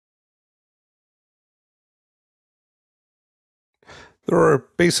There are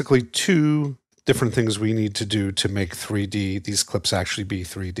basically two different things we need to do to make these clips actually be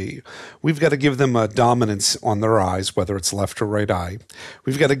 3D. We've got to give them a dominance on their eyes, whether it's left or right eye.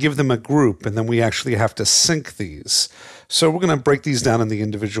 We've got to give them a group, and then we actually have to sync these. So we're going to break these down in the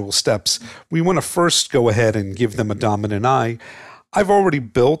individual steps. We want to first go ahead and give them a dominant eye. I've already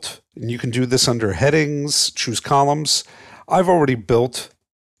built, and you can do this under headings, choose columns. I've already built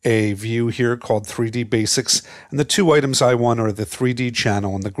a view here called 3D Basics, and the two items I want are the 3D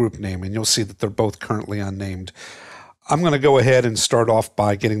channel and the group name, and you'll see that they're both currently unnamed. I'm going to go ahead and start off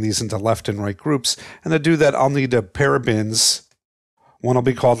by getting these into left and right groups, and to do that I'll need a pair of bins. One will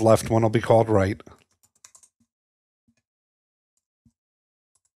be called left, one will be called right.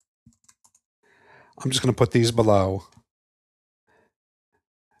 I'm just going to put these below.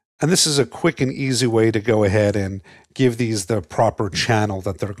 And this is a quick and easy way to go ahead and give these the proper channel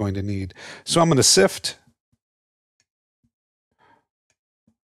that they're going to need. So I'm going to sift.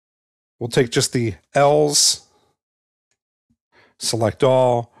 We'll take just the L's, select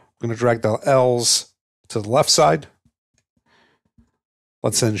all. I'm going to drag the L's to the left side.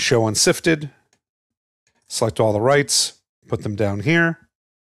 Let's then show unsifted. Select all the rights, put them down here.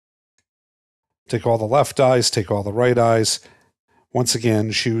 Take all the left eyes, take all the right eyes. Once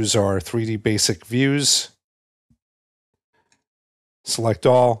again, choose our 3D basic views. Select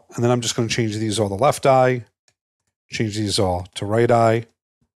all, and then I'm just going to change these all to left eye, change these all to right eye, and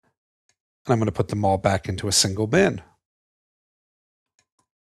I'm going to put them all back into a single bin.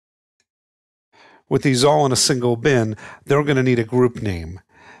 With these all in a single bin, they're going to need a group name.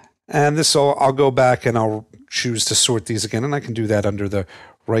 And this I'll go back and I'll choose to sort these again, and I can do that under the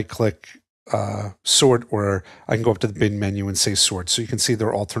right-click sort, or I can go up to the bin menu and say sort. So you can see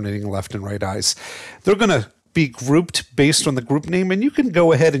they're alternating left and right eyes. They're going to be grouped based on the group name, and you can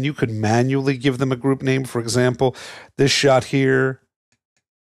go ahead and you could manually give them a group name. For example, this shot here,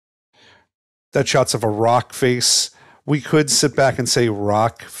 that shot's of a rock face. We could sit back and say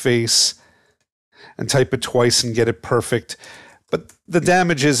rock face and type it twice and get it perfect. But the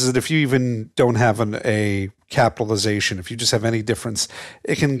damage is that if you even don't have a capitalization, if you just have any difference,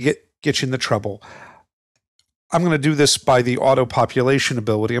 it can get you into trouble. I'm going to do this by the auto population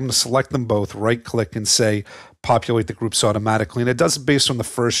ability. I'm going to select them both, right click and say populate the groups automatically. And it does it based on the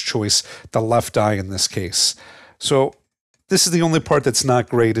first choice, the left eye in this case. So this is the only part that's not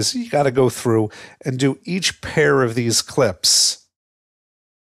great, is you got to go through and do each pair of these clips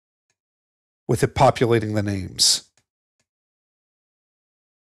with it populating the names.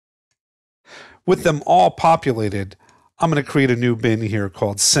 With them all populated, I'm going to create a new bin here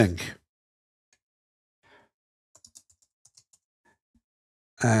called sync.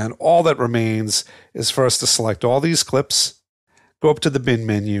 And all that remains is for us to select all these clips, go up to the bin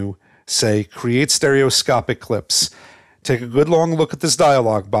menu, say create stereoscopic clips. Take a good long look at this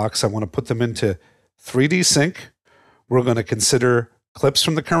dialog box. I want to put them into 3D sync. We're going to consider clips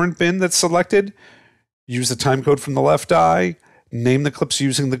from the current bin that's selected, use the timecode from the left eye, name the clips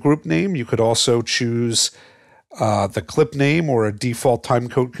using the group name. You could also choose the clip name or a default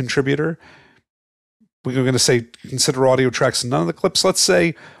timecode contributor. We're going to say consider audio tracks and none of the clips. Let's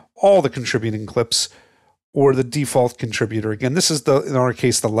say all the contributing clips or the default contributor. Again, this is in our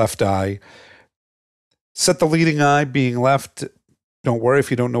case, the left eye. Set the leading eye being left. Don't worry if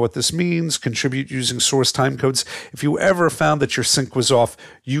you don't know what this means. Contribute using source timecodes. If you ever found that your sync was off,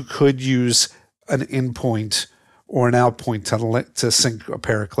 you could use an in point or an out point to sync a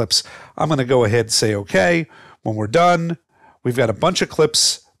pair of clips. I'm going to go ahead and say OK. When we're done, we've got a bunch of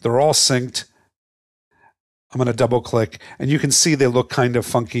clips. They're all synced. I'm going to double click, and you can see they look kind of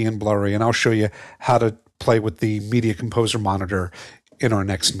funky and blurry, and I'll show you how to play with the Media Composer Monitor in our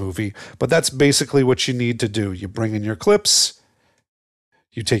next movie. But that's basically what you need to do. You bring in your clips,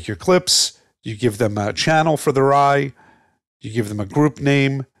 you take your clips, you give them a channel for their eye, you give them a group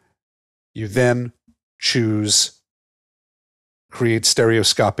name, you then choose create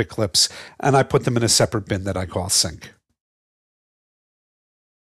stereoscopic clips, and I put them in a separate bin that I call sync.